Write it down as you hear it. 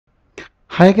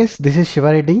Hi guys, this is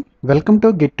Siva Reddy. Welcome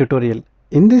to Git tutorial.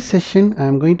 In this session, I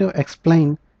am going to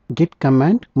explain Git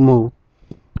command move.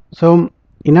 So,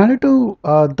 in order to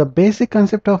the basic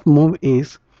concept of move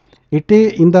is in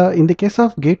the case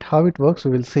of Git how it works.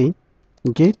 We will see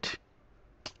Git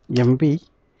mv.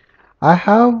 I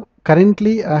have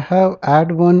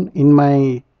add one in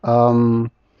my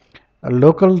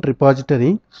local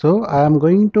repository. So I am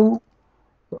going to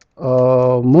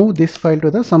move this file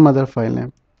to the some other file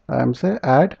name. I am say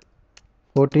add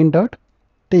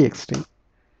 14.txt.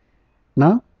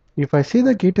 Now, if I see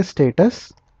the Git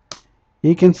status,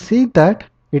 you can see that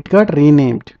it got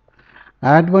renamed.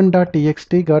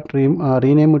 Add1.txt got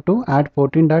renamed to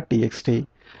add14.txt.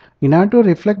 In order to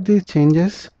reflect these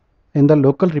changes in the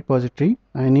local repository,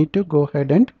 I need to go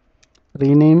ahead and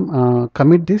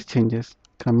commit these changes.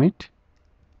 Commit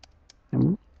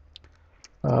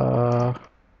uh,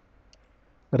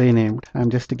 renamed. I'm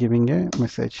just giving a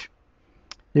message.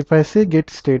 If I say git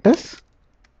status,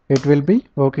 it will be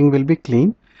working will be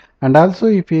clean. And also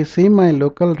if you see my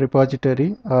local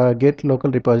repository, git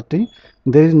local repository,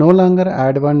 there is no longer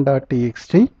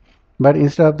add1.txt, but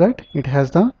instead of that it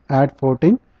has the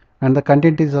add14 and the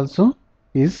content is also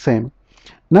is same.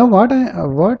 Now what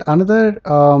another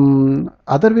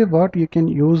other way what you can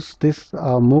use this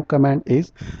move command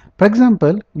is, for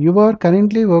example, you are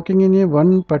currently working in a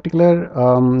one particular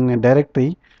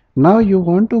directory. Now you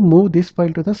want to move this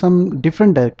file to the some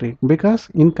different directory, because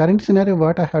in current scenario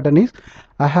what I have done is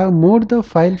I have moved the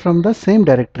file from the same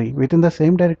directory. Within the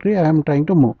same directory I am trying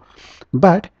to move,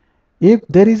 but if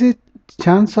there is a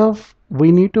chance of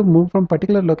we need to move from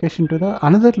particular location to the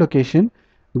another location,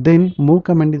 then move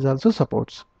command is also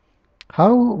supports.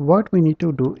 What we need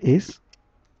to do is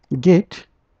git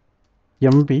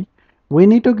mv. We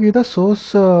need to give the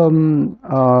source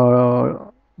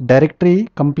directory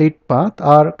complete path,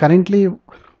 or currently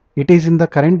it is in the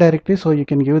current directory, so you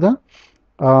can give the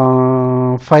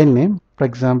file name, for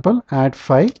example add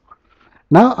file.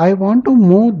 Now I want to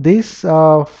move this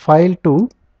file to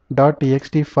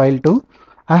 .txt file to,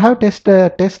 I have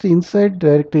test inside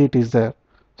directory it is there,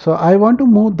 so I want to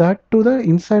move that to the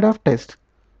inside of test.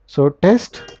 So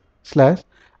test slash,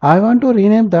 I want to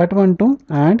rename that one to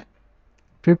add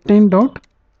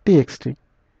 15.txt.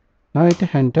 Now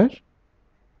it enter.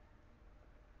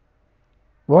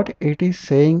 What it is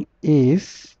saying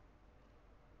is,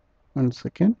 one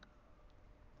second,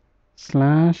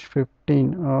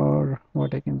 /15, or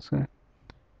what I can say,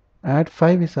 add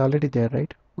 5 is already there,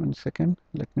 right? One second,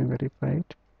 let me verify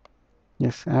it.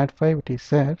 Yes, add 5 it is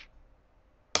there.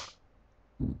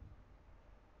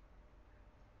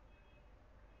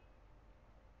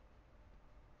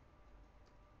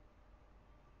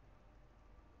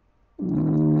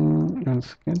 One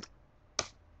second.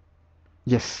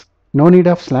 Yes, no need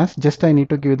of slash, just I need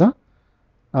to give the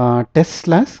test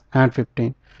slash add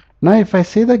 15. Now if I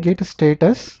see the git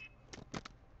status,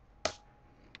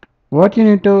 what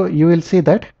you will see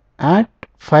that add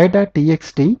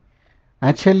 5.txt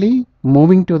actually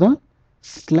moving to the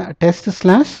test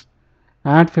slash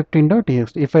add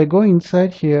 15.txt. If I go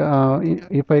inside here,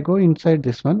 if I go inside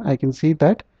this one, I can see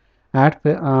that add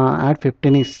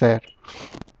 15 is there.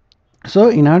 So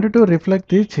in order to reflect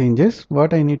these changes,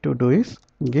 what I need to do is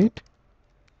git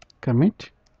commit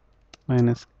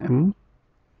 -m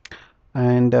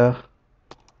and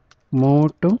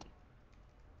move to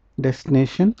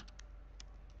destination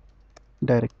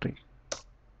directory,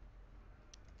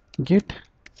 git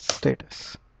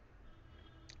status,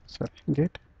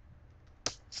 git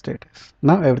status.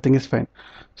 Now everything is fine.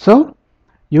 So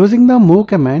using the move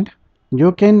command,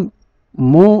 you can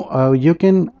move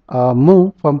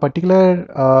from particular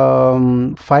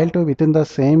file to within the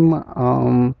same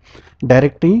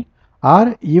directory,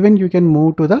 or even you can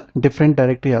move to the different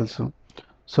directory also.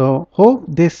 So hope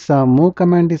this move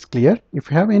command is clear. If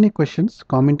you have any questions,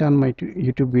 comment on my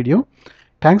YouTube video.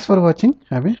 Thanks for watching.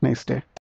 Have a nice day.